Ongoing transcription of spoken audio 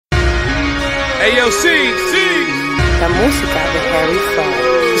Hey yo, C. La música de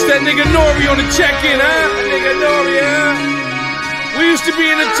M.A.F.I.A. It's that nigga Nori on the check-in, huh? That nigga Nori, huh? We used to be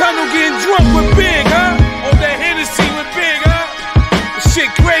in the tunnel getting drunk with Big, huh? On that Hennessy with Big, huh?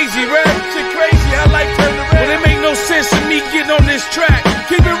 Shit crazy, right? Shit crazy, how life turned around. Well, it make no sense to me getting on this track.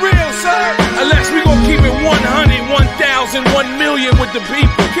 Keep it real, son. Unless we gon' keep it 100, 1,000, 1 million with the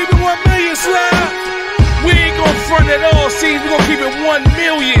people. Keep it 1 million, slime. We ain't gon' front at all, see? We gon' keep it 1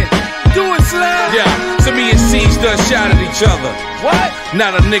 million. Do it, slime. Yeah, so me and C's done shot at each other. What?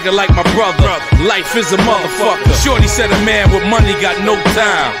 Not a nigga like my brother. Life is a motherfucker. Shorty said a man with money got no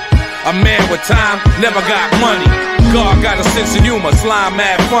time. A man with time never got money. God got a sense of humor, slime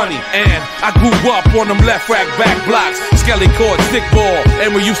mad funny. And I grew up on them left rack back blocks, skelly cord, stick ball,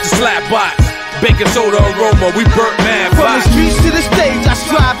 and we used to slap box. Baking soda aroma, we burnt mad From the vibes. streets to the stage, I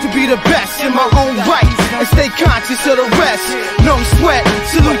strive to be the best in my own right and stay conscious of the rest. No sweat,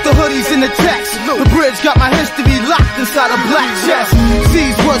 salute the hoodies in the text. The bridge got my history locked inside a black chest.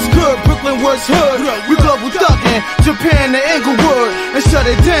 Seas was good, Brooklyn was hood. We global thuggin', Japan to Inglewood, and shut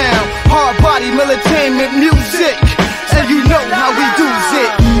it down. Hard body, militainment, music, and you know how we do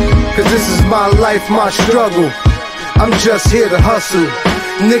it. Cause this is my life, my struggle. I'm just here to hustle.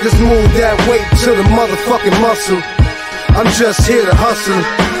 Niggas move that weight to the motherfucking muscle. I'm just here to hustle.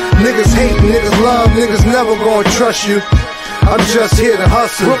 Niggas hate, niggas love, niggas never gonna trust you. I'm just here to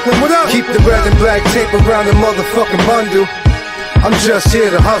hustle. Brooklyn, what up? Keep the red and black tape around the motherfucking bundle. I'm just here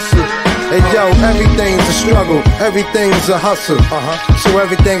to hustle. Hey yo, everything's a struggle, everything's a hustle. So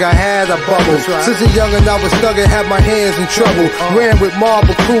everything I had, I bubbled. Since a youngin' I was thuggin', had my hands in trouble. Ran with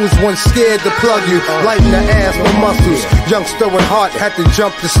marble crews, wasn't scared to plug you. Lighten the ass with muscles. Youngster with heart, had to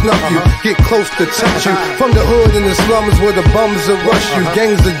jump to snuff you. Get close to touch you. From the hood in the slums where the bums will rush you.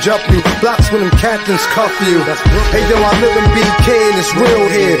 Gangs will jump you, blocks when them captains cuff you. Hey yo, I live in BK and it's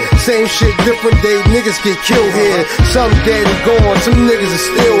real here. Same shit, different day, niggas get killed here. Some dead and gone, some niggas are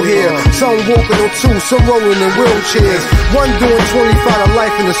still here. Some walking on two, some rolling in wheelchairs. One doing 25 of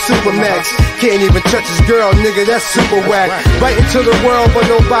life in the Supermax. Can't even touch his girl, nigga, that's super whack. Right into the world, but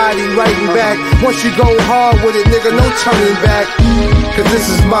nobody writing back. Once you go hard with it, nigga, no turning back. Cause this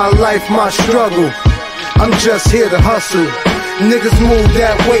is my life, my struggle. I'm just here to hustle. Niggas move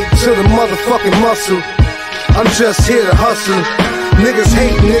that weight to the motherfucking muscle. I'm just here to hustle. Niggas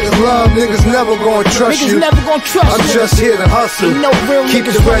hate, niggas love, niggas never gonna trust you. I'm just here to hustle. Keep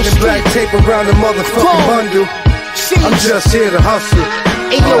the red and black tape around the motherfucking bundle. I'm just here to hustle.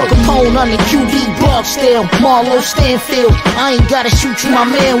 Ayo, Capone on the QD Barksdale, Marlowe Stanfield. I ain't gotta shoot you, my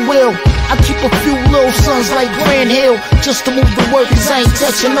man will. I keep a few little sons like Grand Hill, just to move the work, cause I ain't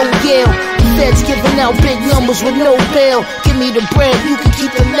touching no Yale. The feds giving out big numbers with no bail. Give me the bread, you can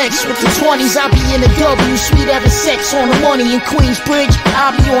keep the next. With the 20s, I be in the W, sweet having sex on the money in Queensbridge.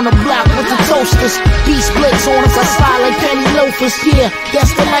 I be on the block with the toasters. Beast blitz on us, I slide like penny loafers. Yeah,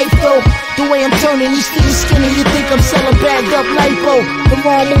 that's the life though. The way I'm turning these things skinny, you think I'm selling bagged up lipo. The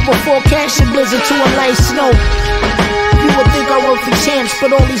wrong move before cash and blizzard to a light snow. You would think I work for champs,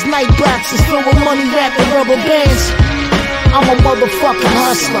 but all these night boxes filled with money wrapped in rubber bands. I'm a motherfucking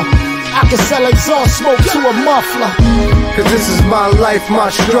hustler. I can sell exhaust smoke to a muffler. Cause this is my life, my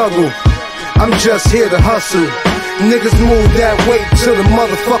struggle. I'm just here to hustle. Niggas move that weight to the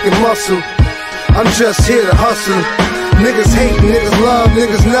motherfucking muscle. I'm just here to hustle. Niggas hate, niggas love,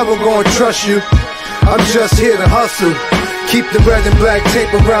 niggas never gonna trust you. I'm just here to hustle. Keep the red and black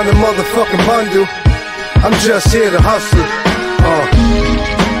tape around the motherfucking bundle. I'm just here to hustle.